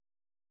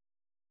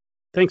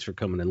Thanks for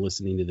coming and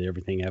listening to the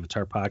Everything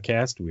Avatar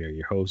podcast. We are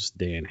your hosts,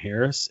 Dan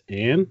Harris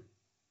and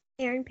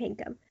Aaron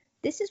Pinkham.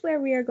 This is where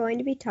we are going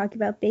to be talking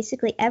about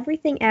basically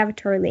everything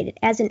Avatar related,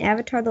 as in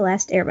Avatar The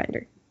Last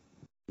Airbender.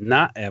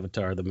 Not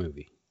Avatar the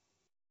movie.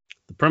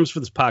 The premise for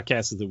this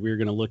podcast is that we're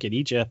going to look at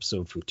each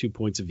episode from 2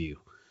 points of view.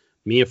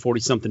 Me, a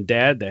 40-something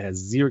dad that has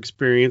zero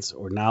experience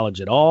or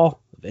knowledge at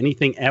all of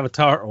anything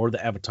Avatar or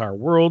the Avatar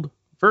world,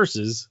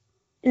 versus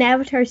an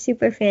Avatar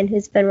superfan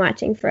who's been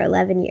watching for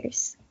 11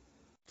 years.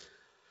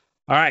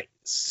 All right,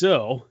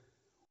 so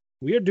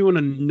we are doing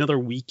another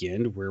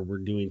weekend where we're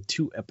doing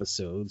 2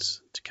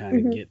 episodes to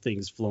kind of get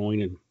things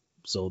flowing. And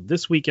so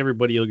this week,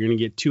 everybody, you're going to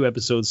get 2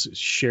 episodes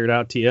shared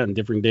out to you on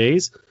different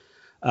days.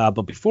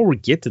 But before we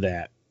get to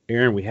that,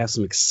 Aaron, we have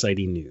some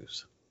exciting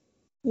news.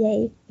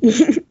 Yay.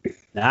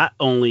 Not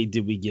only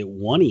did we get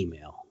 1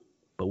 email,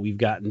 but we've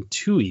gotten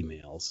 2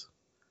 emails.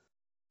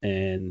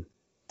 And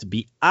to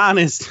be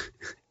honest,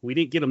 we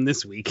didn't get them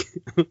this week.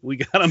 We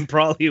got them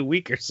probably a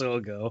week or so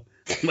ago.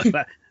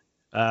 But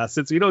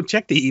since we don't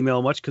check the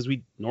email much because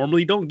we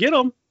normally don't get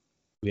them,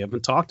 we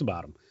haven't talked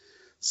about them.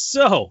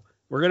 So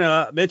we're going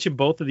to mention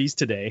both of these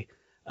today.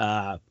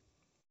 The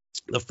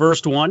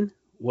first one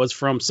was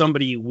from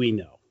somebody we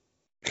know,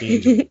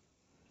 Angelina.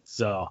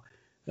 So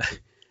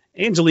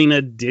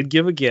Angelina did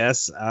give a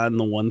guess on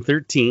the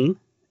 113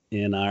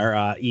 in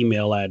our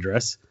email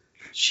address.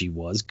 She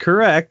was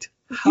correct.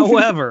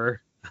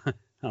 However,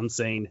 I'm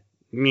saying,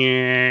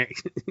 meh,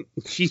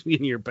 she's one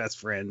of your best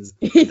friends.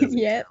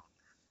 Yep.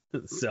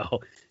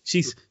 So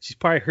she's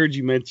probably heard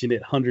you mention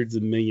it hundreds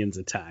of millions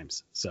of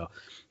times. So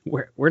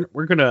we're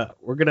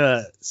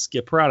gonna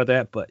skip her out of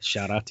that. But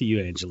shout out to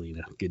you,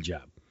 Angelina. Good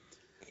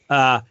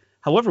job.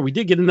 However, we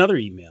did get another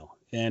email,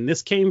 and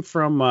this came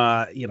from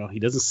he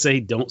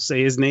doesn't don't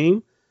say his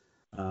name.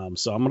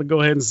 So I'm gonna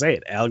go ahead and say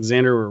it.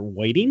 Alexander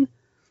Whiting.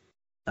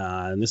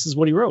 And this is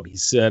what he wrote. He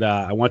said,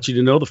 I want you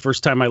to know the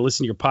first time I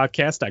listened to your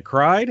podcast, I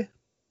cried.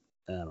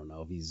 I don't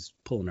know if he's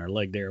pulling our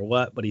leg there or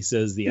what, but he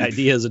says the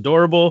idea is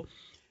adorable.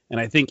 And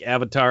I think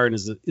Avatar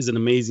is an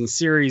amazing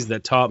series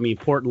that taught me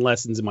important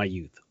lessons in my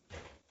youth.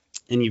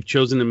 And you've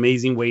chosen an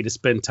amazing way to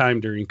spend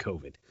time during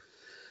COVID.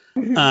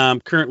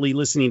 I'm currently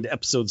listening to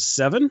episode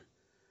 7.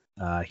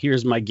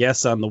 Here's my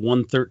guess on the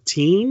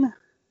 113.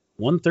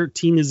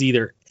 113 is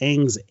either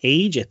Aang's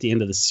age at the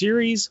end of the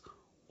series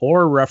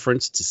or a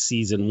reference to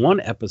season 1,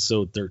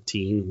 episode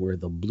 13, where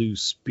the blue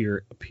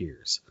spirit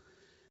appears.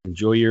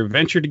 Enjoy your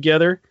adventure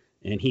together.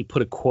 And he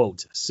put a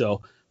quote.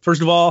 So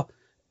first of all,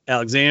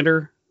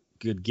 Alexander,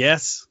 good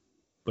guess,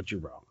 but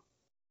you're wrong.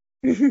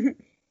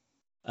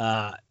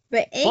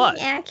 But Aang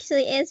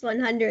actually is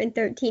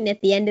 113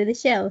 at the end of the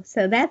show,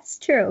 so that's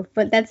true.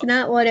 But that's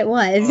not what it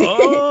was.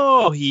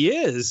 Oh, he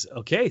is.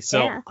 Okay,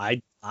 so yeah.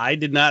 I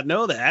did not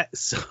know that.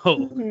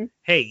 So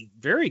hey,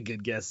 very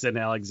good guess then,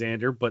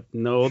 Alexander. But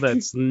no,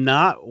 that's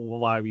not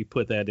why we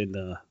put that in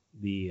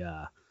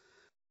the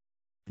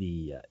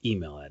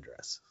email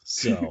address.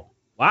 So.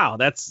 Wow,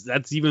 that's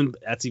even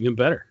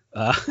better.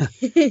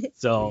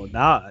 So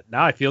now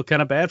I feel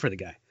kind of bad for the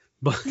guy.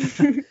 But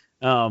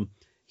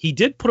he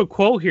did put a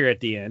quote here at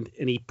the end,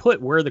 and he put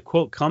where the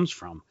quote comes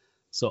from.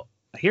 So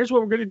here's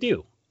what we're gonna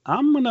do.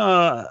 I'm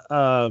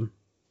gonna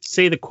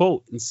say the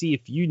quote and see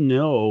if you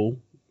know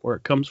where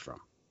it comes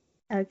from.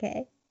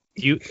 Okay.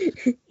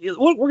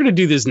 We're gonna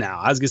do this now.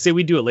 I was gonna say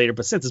we do it later,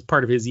 but since it's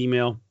part of his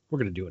email, we're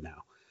gonna do it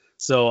now.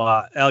 So,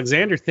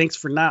 Alexander, thanks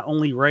for not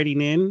only writing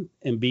in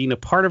and being a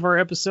part of our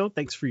episode.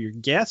 Thanks for your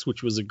guess,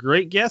 which was a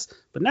great guess.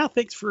 But now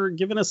thanks for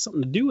giving us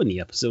something to do in the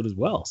episode as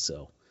well.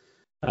 So,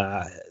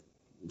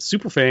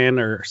 super fan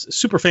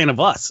of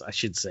us, I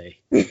should say,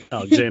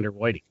 Alexander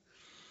Whiting.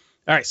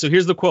 All right, so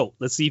here's the quote.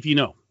 Let's see if you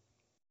know.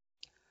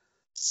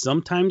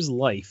 Sometimes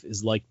life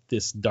is like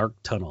this dark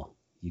tunnel.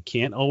 You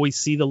can't always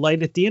see the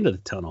light at the end of the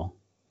tunnel,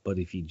 but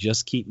if you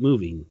just keep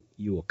moving,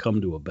 you will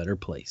come to a better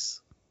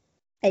place.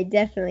 I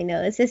definitely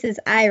know this. This is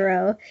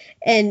Iroh,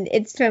 and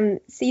it's from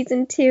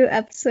season 2,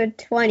 episode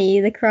 20,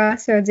 The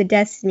Crossroads of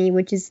Destiny,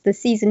 which is the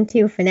season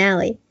 2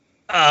 finale.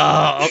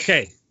 Oh,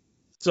 okay.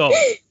 So,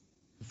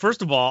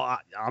 first of all,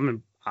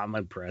 I'm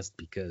impressed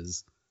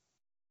because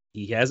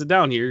he has it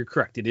down here. You're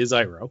correct. It is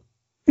Iroh.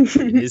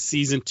 It is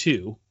season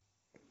 2.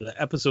 The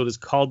episode is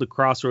called The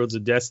Crossroads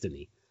of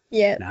Destiny.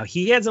 Yeah. Now,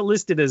 he has it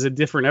listed as a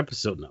different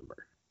episode number.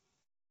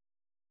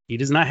 He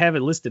does not have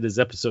it listed as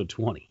episode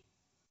 20.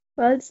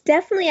 Well, it's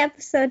definitely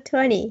episode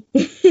 20.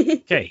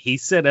 Okay, he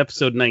said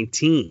episode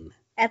 19.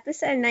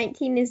 Episode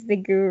 19 is the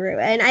Guru.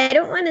 And I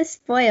don't want to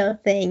spoil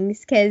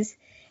things, because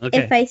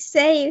if I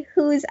say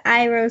who's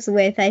Iroh's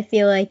with, I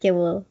feel like it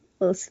will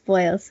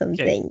spoil some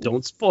things.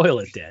 Don't spoil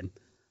it then.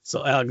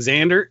 So,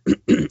 Alexander,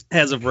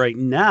 as of right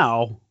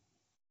now,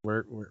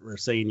 we're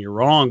saying you're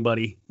wrong,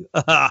 buddy.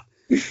 I'm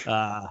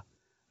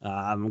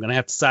going to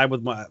have to side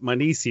with my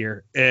niece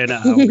here. And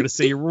we're going to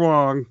say you're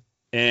wrong.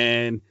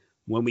 And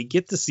when we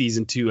get to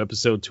season 2,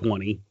 episode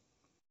 20,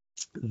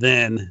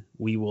 then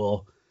we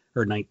will,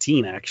 or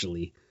 19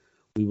 actually,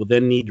 we will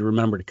then need to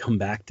remember to come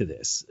back to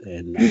this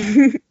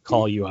and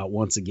call you out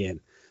once again.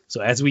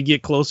 So as we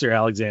get closer,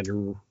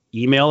 Alexander,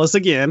 email us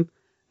again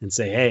and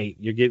say, hey,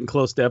 you're getting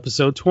close to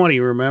episode 20,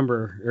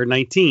 remember, or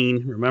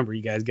 19. Remember,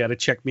 you guys got to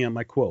check me on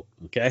my quote,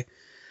 okay?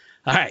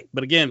 All right.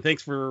 But again,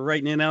 thanks for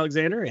writing in,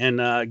 Alexander.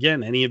 And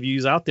again, any of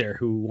yous out there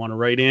who want to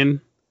write in,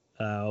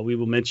 we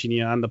will mention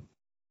you on the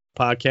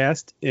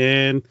podcast.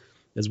 And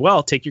as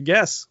well, take your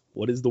guess.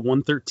 What is the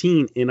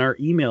 113 in our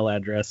email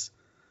address?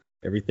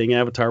 Everything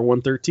Avatar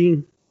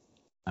 113.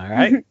 All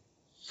right.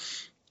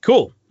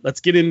 Cool.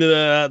 Let's get into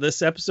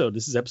this episode.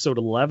 This is episode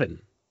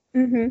 11.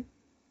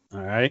 Mm-hmm.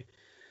 All right.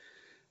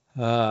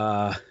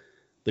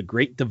 The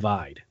Great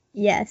Divide.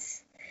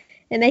 Yes.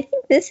 And I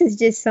think this is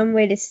just some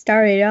way to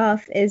start it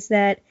off, is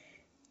that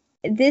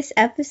this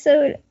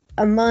episode,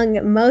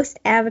 among most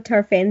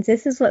Avatar fans,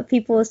 this is what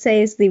people will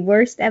say is the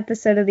worst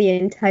episode of the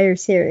entire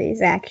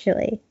series,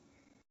 actually.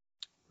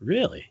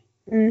 Really?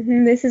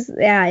 Mm-hmm.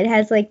 It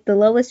has like the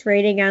lowest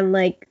rating on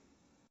like,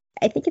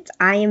 I think it's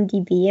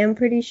IMDb, I'm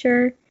pretty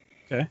sure.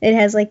 Okay. It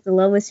has like the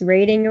lowest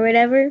rating or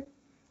whatever.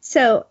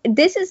 So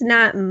this is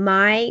not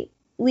my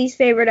least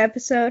favorite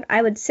episode.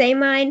 I would say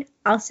mine.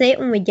 I'll say it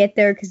when we get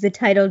there because the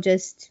title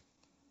just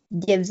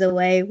gives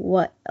away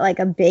what like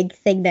a big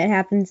thing that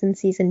happens in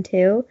season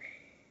 2.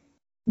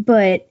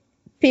 But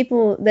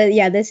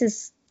this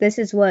is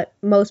what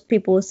most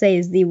people will say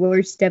is the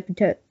worst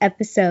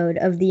episode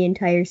of the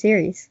entire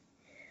series.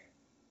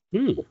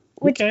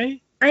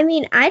 Okay. I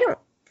mean, I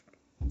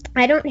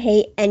don't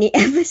hate any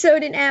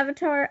episode in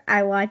Avatar.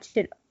 I watched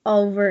it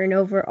over and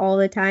over all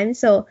the time,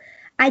 so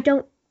I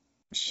don't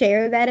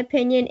share that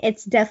opinion.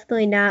 It's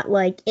definitely not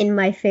like in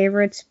my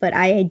favorites, but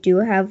I do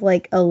have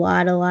like a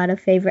lot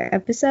of favorite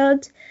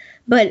episodes,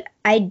 but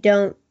I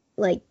don't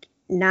like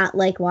not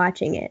like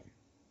watching it.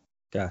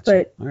 Gotcha.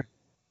 But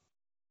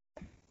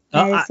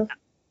all right.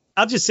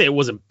 I'll just say it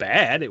wasn't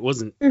bad. It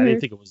wasn't. Mm-hmm. I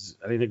didn't think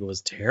it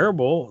was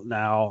terrible.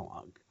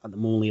 Now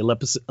I'm only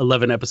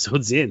 11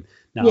 episodes in.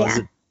 Now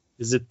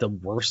is it the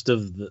worst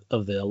of the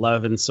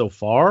 11 so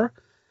far?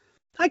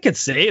 I could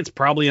say it's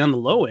probably on the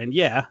low end.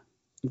 Yeah.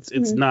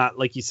 It's not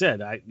like you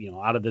said.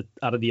 Out of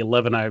the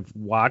 11 I've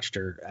watched,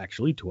 or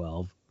actually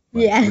 12.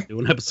 Yeah. We're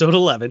doing episode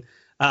 11.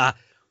 Out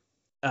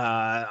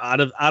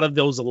of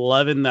those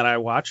 11 that I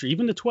watch, or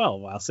even the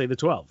 12, I'll say the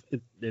 12.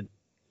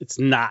 It's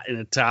not in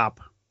the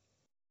top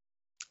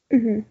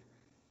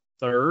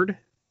third.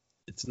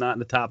 It's not in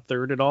the top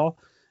third at all.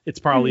 It's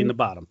probably in the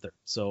bottom third.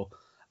 So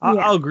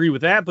I'll agree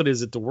with that. But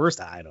is it the worst?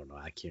 I don't know.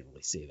 I can't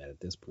really say that at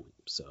this point.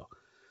 So,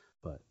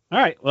 but all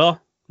right.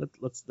 Well,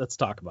 let's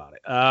talk about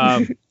it.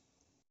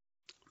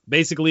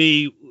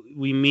 Basically,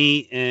 we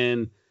meet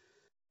and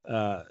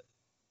our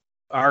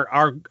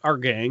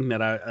gang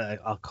that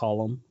I'll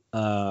call them,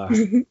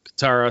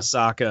 Katara,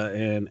 Sokka,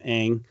 and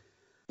Aang,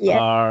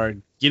 are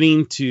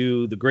getting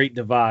to the Great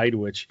Divide,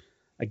 which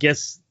I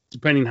guess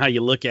depending how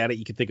you look at it,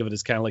 you can think of it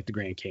as kind of like the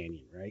Grand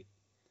Canyon, right?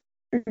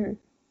 Mm-hmm.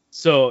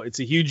 So it's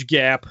a huge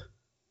gap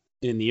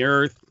in the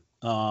earth.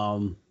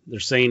 They're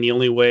saying the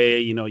only way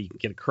you can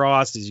get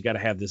across is you got to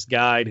have this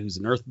guide who's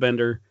an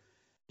earthbender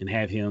and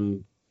have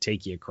him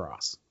take you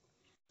across.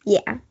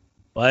 Yeah.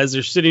 Well, as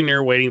they're sitting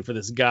there waiting for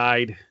this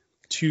guide,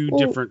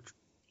 different.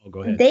 Oh,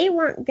 go ahead. They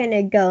weren't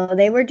gonna go.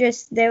 They were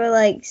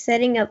like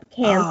setting up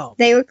camp. Oh.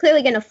 They were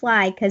clearly gonna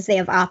fly because they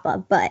have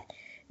Appa, but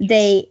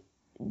they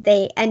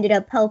ended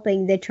up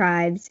helping the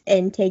tribes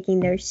and taking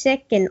their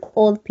sick and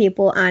old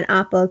people on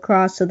Appa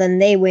across. So then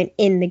they went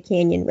in the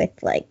canyon with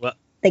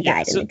the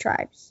guide and the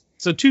tribes.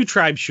 So 2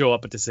 tribes show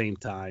up at the same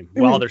time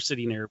while they're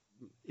sitting there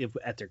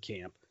at their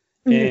camp,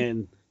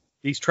 and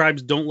these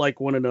tribes don't like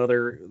one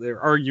another.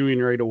 They're arguing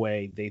right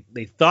away.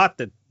 They thought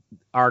that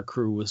our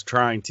crew was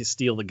trying to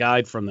steal the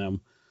guide from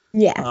them.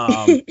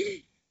 Yeah.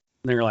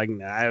 They're like,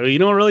 nah, we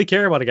don't really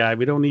care about a guide.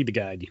 We don't need the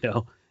guide,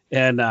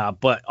 And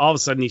but all of a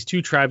sudden, these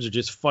 2 tribes are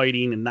just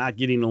fighting and not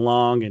getting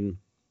along. And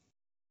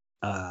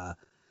I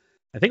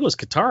think it was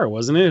Katara,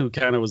 wasn't it, who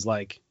kind of was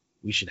like,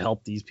 we should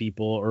help these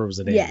people, or was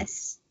it Aang?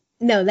 Yes.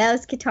 No, that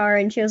was Katara,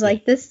 and she was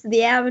like, this is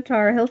the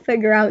Avatar. He'll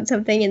figure out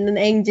something, and then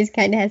Aang just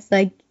kind of has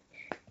to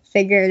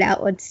figure it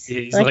out what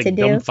to do.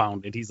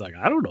 Dumbfounded. He's like,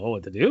 I don't know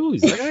what to do.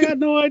 He's like, I got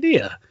no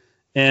idea.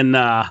 And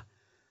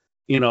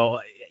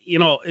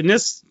in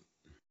this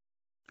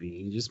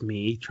being just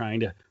me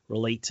trying to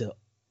relate to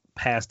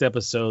past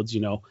episodes,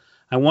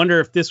 I wonder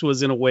if this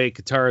was in a way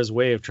Katara's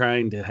way of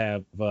trying to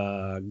have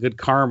good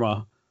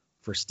karma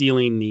for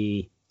stealing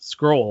the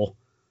scroll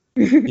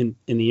in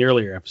the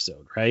earlier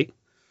episode, right?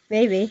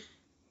 Maybe.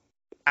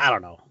 I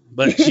don't know,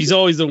 but she's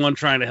always the one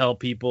trying to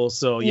help people.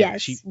 So yeah,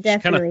 yes, she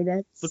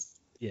definitely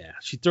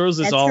she throws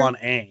this all on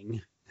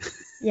Aang.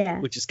 Yeah,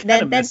 which is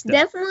kind of that's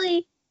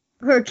definitely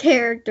her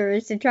character,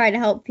 is to try to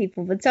help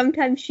people, but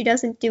sometimes she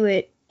doesn't do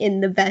it in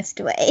the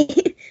best way.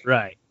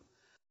 Right.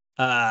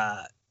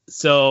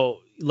 So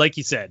like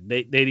you said,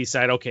 they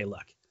decide, okay,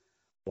 look,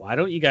 why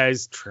don't you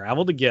guys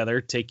travel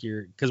together,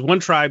 because one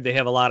tribe, they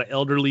have a lot of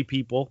elderly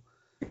people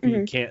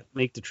who can't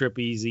make the trip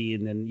easy,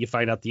 and then you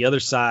find out the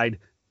other side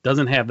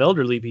doesn't have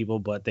elderly people,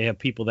 but they have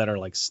people that are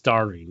like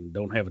starving,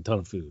 don't have a ton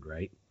of food,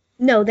 right?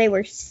 No, they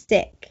were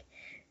sick.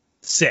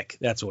 Sick,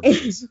 that's what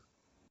it is.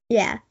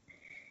 Yeah.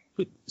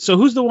 So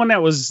who's the one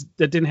that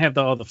didn't have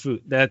all the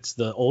food? That's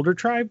the older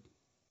tribe.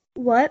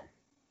 What?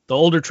 The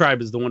older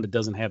tribe is the one that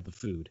doesn't have the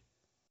food.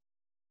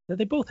 That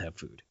they both have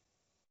food.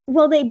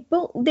 Well,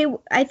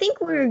 I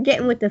think we were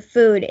getting with the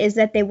food is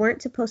that they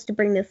weren't supposed to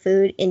bring the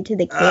food into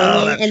the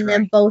canyon, and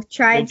then both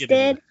tribes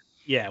did.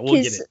 Yeah, we'll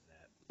get into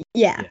that.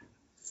 Yeah.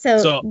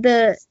 So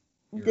the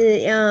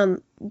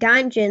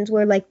Ganjins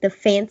were like the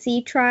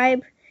fancy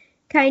tribe,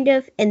 kind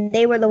of, and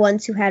they were the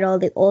ones who had all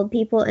the old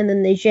people, and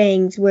then the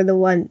Zhangs were the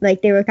one,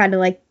 like, they were kind of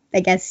like,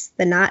 I guess,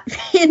 the not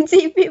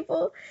fancy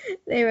people.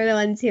 They were the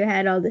ones who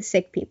had all the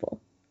sick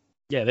people.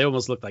 Yeah, they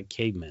almost looked like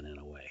cavemen in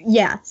a way.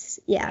 Yes,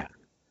 yeah.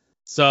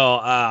 So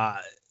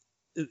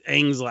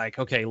Aang's like,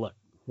 okay, look,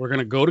 we're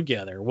gonna go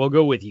together. We'll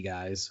go with you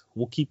guys.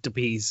 We'll keep the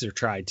peace, or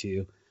try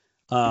to.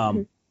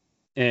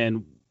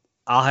 And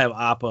I'll have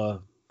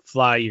Appa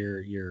fly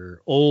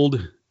your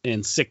old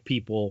and sick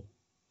people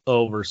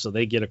over so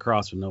they get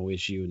across with no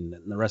issue,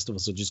 and the rest of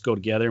us will just go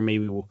together.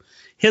 Maybe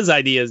his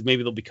idea is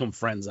maybe they'll become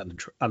friends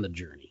on the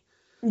journey.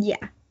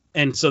 Yeah.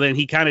 And so then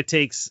he kind of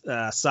takes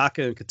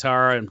Sokka and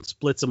Katara and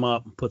splits them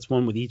up and puts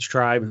one with each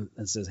tribe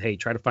and says, hey,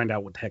 try to find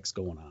out what the heck's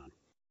going on.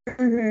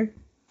 In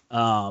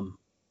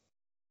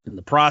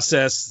the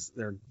process,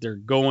 they're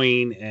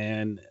going,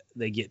 and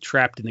they get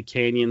trapped in the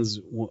canyons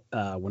when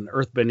the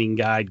earthbending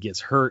guide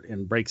gets hurt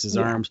and breaks his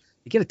arms.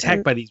 They get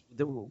attacked by these.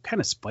 What kind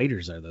of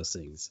spiders are those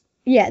things?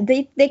 Yeah,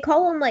 they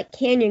call them like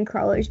canyon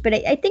crawlers, but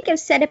I think I've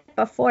said it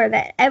before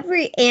that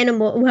every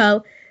animal,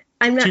 well,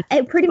 I'm not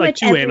pretty like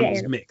much two every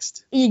animals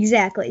mixed.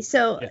 Exactly.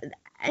 So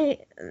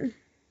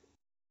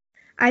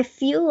I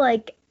feel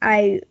like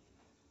I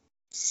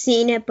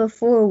seen it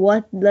before,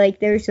 what, like,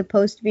 they're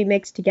supposed to be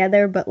mixed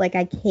together, but like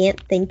I can't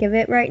think of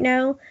it right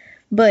now.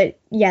 But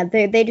yeah,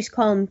 they just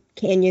call them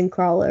canyon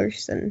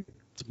crawlers, and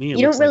to me, you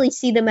don't really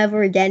see them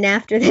ever again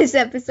after this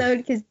episode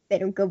because they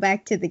don't go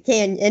back to the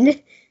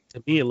canyon.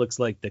 To me, it looks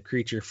like the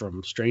creature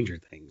from Stranger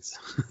Things.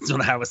 That's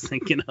what I was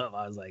thinking of.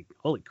 I was like,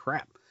 holy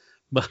crap.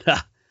 But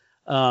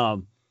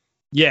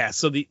yeah,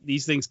 so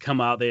these things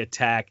come out, they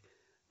attack.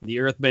 The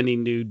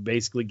earthbending dude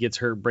basically gets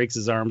hurt, breaks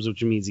his arms,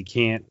 which means he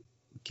can't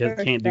do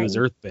his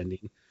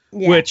earthbending.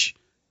 Yeah. Which,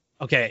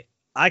 okay,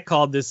 I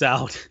called this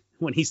out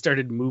when he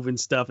started moving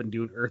stuff and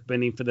doing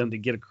earthbending for them to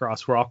get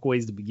across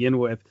walkways to begin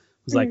with. I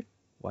was like,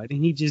 why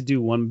didn't he just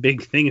do one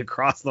big thing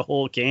across the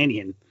whole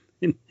canyon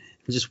and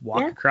just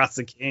walk across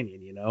the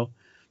canyon, you know?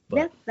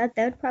 But, yeah,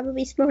 that would probably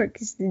be smart,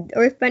 because the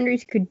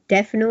earthbenders could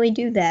definitely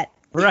do that.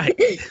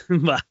 Right.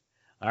 But,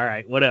 all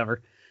right,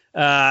 whatever.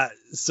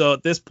 So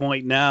at this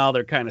point now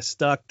they're kind of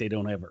stuck. They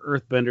don't have an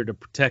earthbender to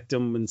protect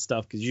them and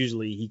stuff, because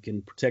usually he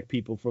can protect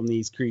people from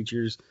these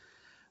creatures.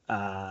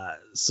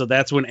 So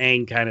that's when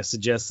Aang kind of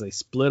suggests they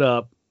split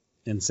up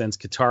and sends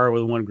Katara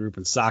with one group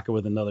and Sokka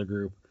with another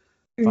group.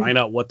 Find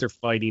out what they're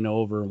fighting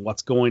over and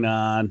what's going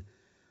on.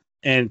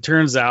 And it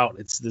turns out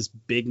it's this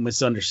big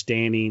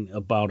misunderstanding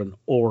about an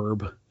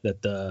orb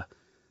that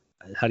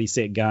how do you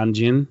say it,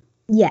 Ganjin?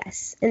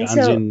 Yes. And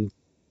Ganjin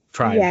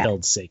tribe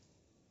held sacred.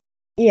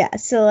 Yeah,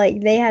 so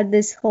like they had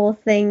this whole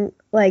thing,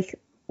 like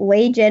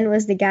Wei Jin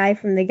was the guy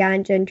from the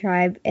Ganjin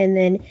tribe, and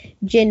then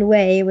Jin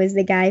Wei was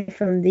the guy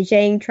from the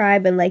Zhang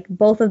tribe, and like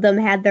both of them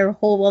had their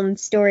whole own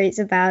stories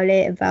about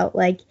it, about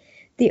like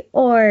the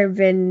orb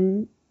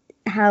and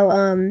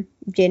how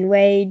Jin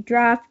Wei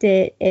dropped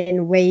it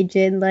and Wei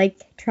Jin like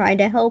tried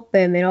to help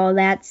him and all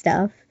that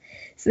stuff.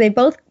 So they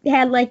both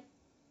had like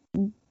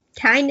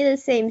kind of the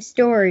same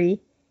story,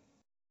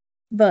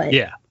 but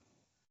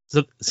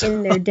so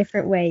in their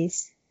different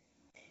ways.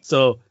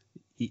 So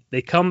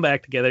they come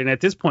back together, and at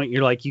this point,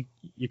 you're like,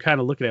 you're kind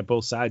of looking at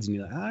both sides, and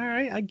you're like, all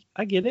right,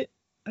 I get it,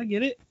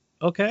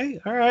 okay,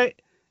 all right.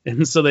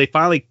 And so they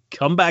finally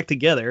come back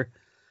together,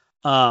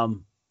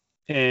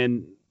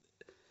 and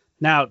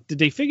now, did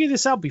they figure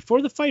this out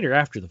before the fight or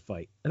after the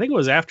fight? I think it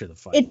was after the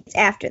fight. It's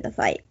after the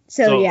fight.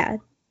 So yeah,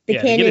 they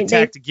get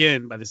attacked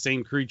again by the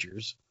same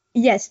creatures.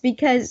 Yes,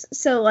 because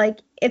so like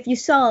if you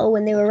saw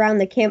when they were around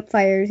the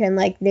campfires and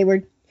like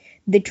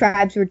the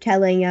tribes were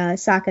telling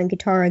Sokka and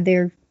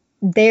Katara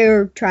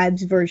their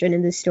tribe's version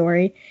of the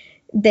story,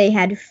 they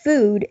had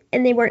food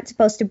and they weren't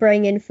supposed to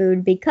bring in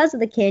food because of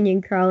the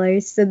canyon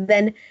crawlers. So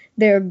then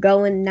they're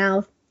going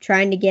now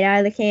trying to get out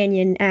of the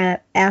canyon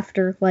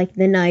after like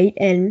the night,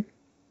 and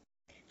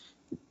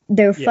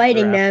they're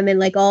fighting them, and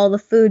like all the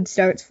food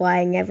starts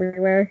flying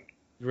everywhere.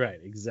 Right,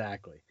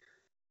 exactly.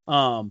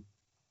 And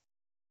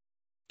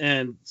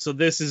so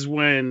this is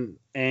when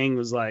Aang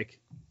was like,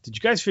 did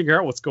you guys figure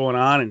out what's going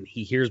on? And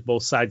he hears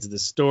both sides of the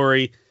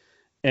story.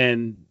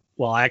 And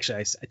well, actually,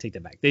 I take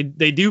that back. They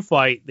do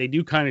fight. They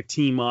do kind of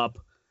team up,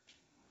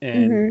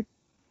 and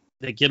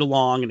they get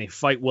along and they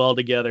fight well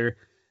together.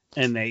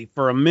 And they,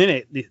 for a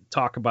minute, they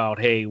talk about,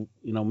 hey, you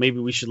know, maybe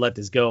we should let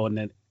this go. And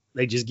then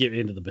they just get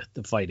into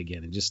the fight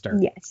again and just start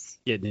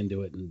getting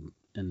into it.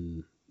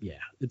 And yeah,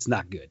 it's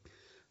not good.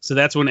 So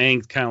that's when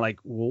Aang's kind of like,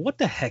 well, what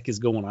the heck is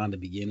going on to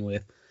begin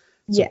with?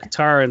 So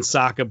Katara and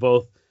Sokka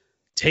both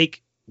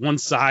take one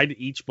side,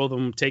 both of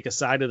them take a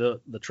side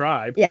of the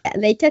tribe. Yeah,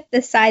 they took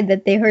the side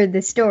that they heard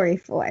the story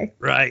for.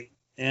 Right.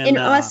 And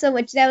also,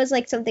 which that was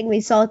like something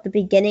we saw at the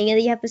beginning of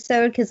the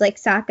episode, because like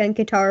Sokka and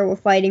Katara were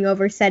fighting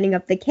over setting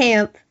up the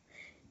camp.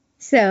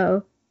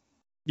 So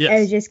it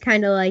was just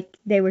kind of like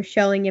they were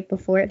showing it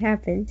before it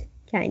happened,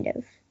 kind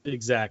of.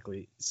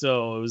 Exactly.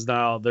 So it was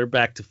now they're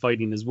back to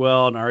fighting as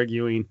well and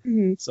arguing.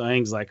 Mm-hmm. So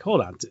Aang's like,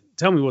 hold on,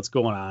 tell me what's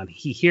going on.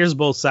 He hears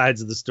both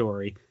sides of the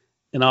story.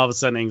 And all of a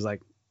sudden Aang's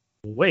like,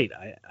 wait,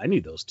 I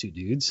knew those two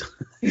dudes.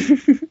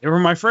 They were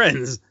my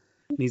friends.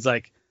 And he's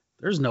like,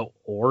 there's no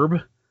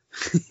orb.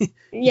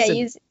 Yeah,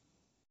 he's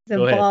the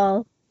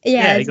ball.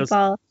 Yeah, it's a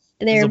ball.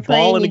 And they were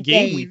playing ball in a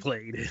game we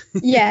played.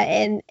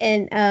 Yeah,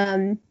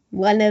 and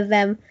one of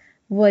them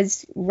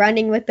was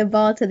running with the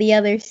ball to the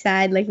other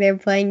side like they were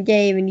playing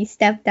game, and he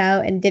stepped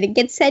out and didn't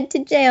get sent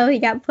to jail. He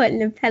got put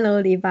in a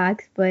penalty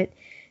box, but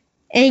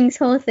Aang's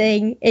whole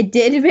thing, it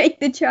did make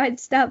the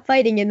tribes stop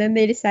fighting, and then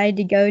they decided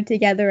to go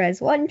together as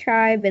one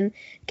tribe, and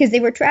because they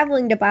were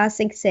traveling to Ba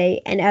Sing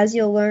Se, and as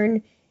you'll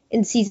learn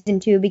in season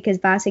 2, because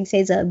Ba Sing Se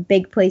is a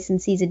big place in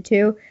season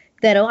 2,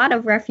 that a lot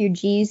of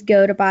refugees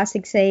go to Ba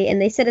Sing Se,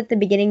 and they said at the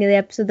beginning of the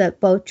episode that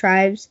both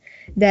tribes,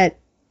 that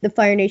the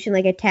Fire Nation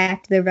like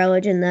attacked their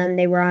village, and then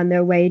they were on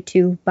their way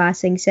to Ba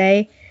Sing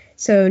Se.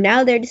 So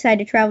now they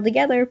decided to travel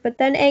together, but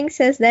then Aang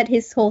says that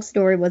his whole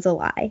story was a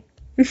lie.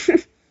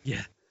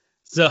 Yeah.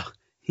 So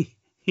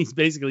he's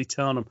basically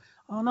telling them,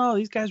 oh no,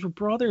 these guys were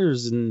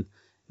brothers, and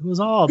it was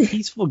all a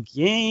peaceful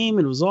game,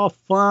 and it was all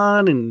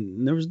fun,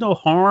 and there was no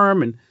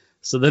harm. And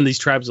so then these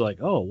tribes are like,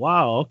 oh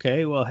wow,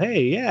 okay, well,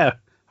 hey, yeah,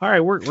 all right,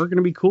 we're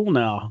gonna be cool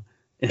now.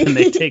 And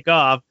they take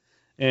off,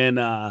 and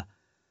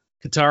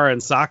Katara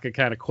and Sokka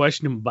kind of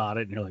question him about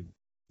it, and they're like,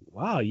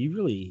 wow, you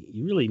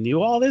really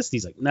knew all this? And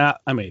he's like, nah,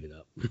 I made it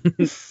up.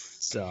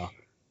 So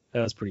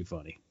that was pretty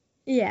funny.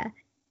 Yeah.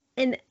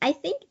 And I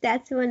think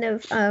that's one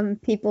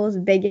of people's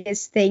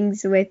biggest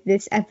things with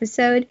this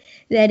episode,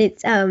 that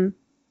it's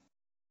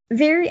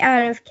very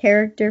out of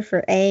character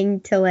for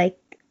Aang to like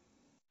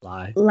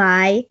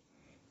lie.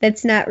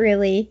 That's not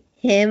really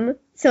him.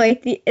 So I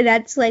think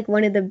that's like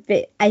one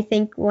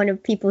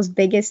of people's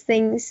biggest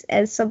things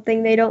as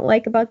something they don't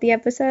like about the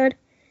episode.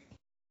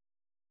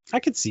 I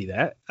could see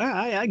that.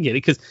 I get it,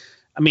 because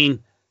I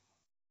mean,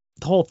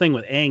 the whole thing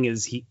with Aang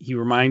is he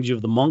reminds you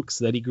of the monks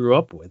that he grew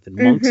up with, and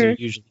monks are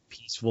usually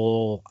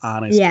peaceful,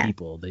 honest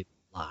people. They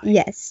lie.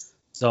 Yes.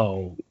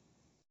 So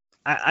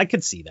I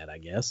could see that, I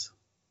guess.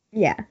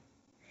 Yeah.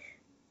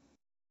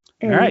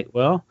 All right.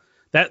 Well,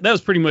 that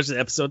was pretty much the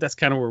episode. That's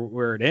kind of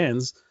where it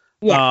ends.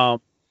 Yeah.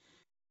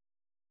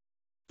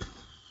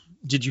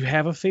 Did you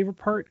have a favorite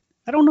part?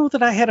 I don't know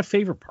that I had a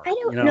favorite part. I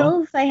don't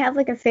know if I have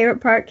like a favorite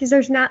part, because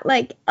there's not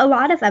like a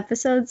lot of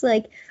episodes,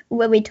 like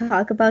when we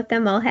talk about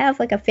them, I'll have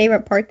like a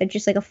favorite part that's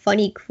just like a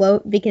funny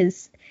quote,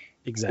 because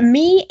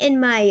me in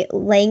my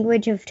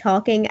language of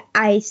talking,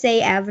 I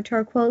say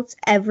Avatar quotes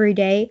every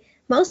day.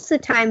 Most of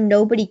the time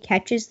nobody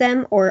catches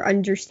them or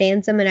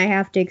understands them, and I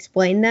have to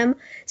explain them.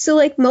 So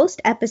like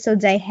most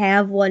episodes I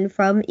have one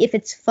from, if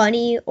it's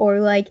funny, or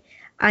like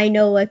I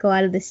know like a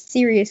lot of the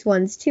serious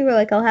ones too, or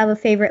like I'll have a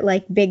favorite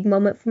like big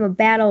moment from a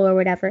battle or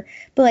whatever.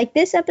 But like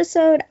this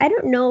episode, I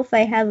don't know if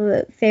I have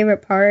a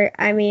favorite part.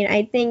 I mean,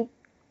 I think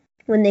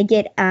when they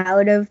get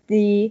out of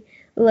the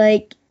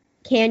like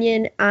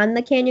canyon on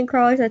the canyon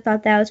crawlers, I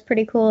thought that was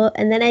pretty cool.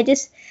 And then I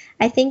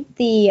think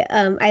the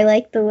I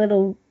like the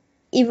little,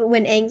 even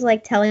when Aang's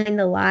like telling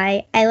the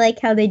lie, I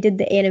like how they did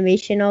the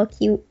animation all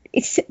cute,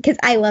 because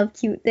I love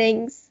cute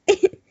things.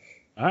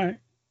 All right,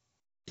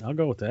 I'll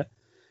go with that.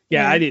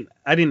 Yeah, I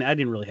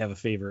didn't really have a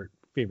favorite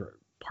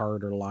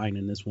part or line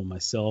in this one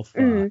myself.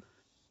 You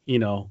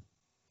know,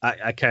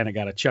 I kind of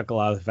got a chuckle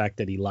out of the fact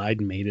that he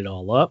lied and made it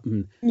all up,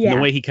 and the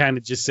way he kind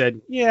of just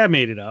said, "Yeah, I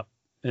made it up."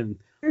 And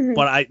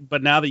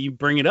but now that you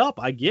bring it up,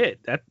 I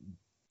get that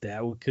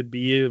could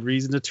be a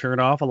reason to turn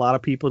off a lot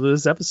of people to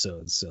this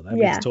episode. So that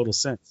makes total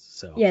sense.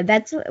 So yeah,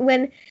 that's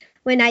when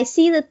I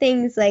see the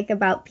things like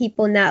about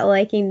people not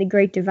liking the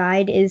Great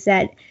Divide, is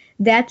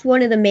that's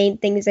one of the main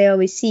things I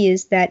always see,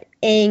 is that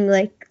Aang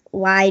like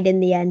lied in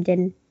the end,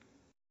 and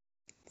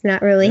it's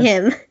not really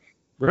him.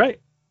 Right.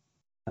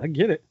 I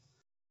get it.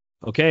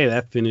 Okay,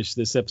 that finished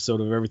this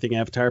episode of Everything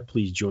Avatar.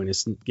 Please join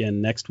us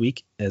again next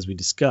week as we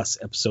discuss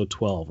episode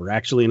 12. Or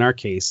actually, in our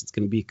case, it's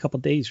going to be a couple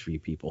days for you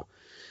people.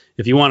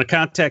 If you want to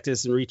contact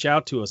us and reach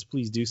out to us,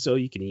 please do so.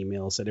 You can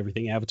email us at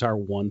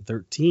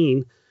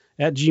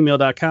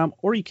everythingavatar113@gmail.com,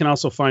 or you can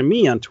also find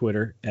me on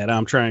Twitter at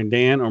I'm Trying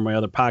Dan, or my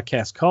other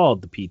podcast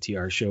called The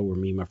PTR Show, where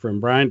me and my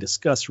friend Brian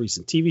discuss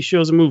recent TV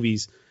shows and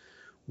movies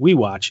we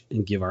watch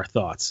and give our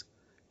thoughts.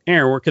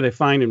 Aaron, where can they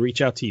find and reach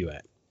out to you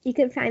at? You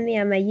can find me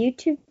on my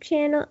YouTube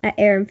channel at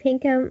Aaron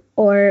Pinkham,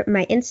 or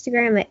my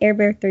Instagram at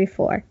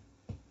AirBear34.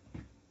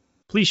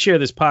 Please share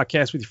this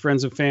podcast with your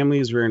friends and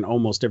family, as we're in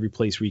almost every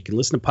place where you can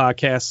listen to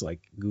podcasts, like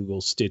Google,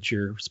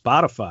 Stitcher,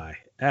 Spotify,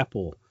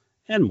 Apple,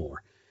 and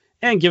more.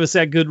 And give us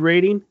that good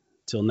rating.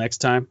 Till next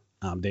time,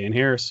 I'm Dan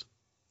Harris.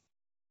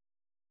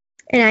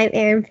 And I'm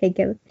Aaron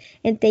Pinkham.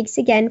 And thanks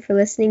again for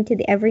listening to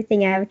the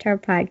Everything Avatar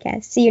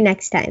podcast. See you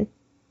next time.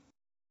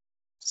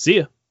 See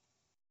ya.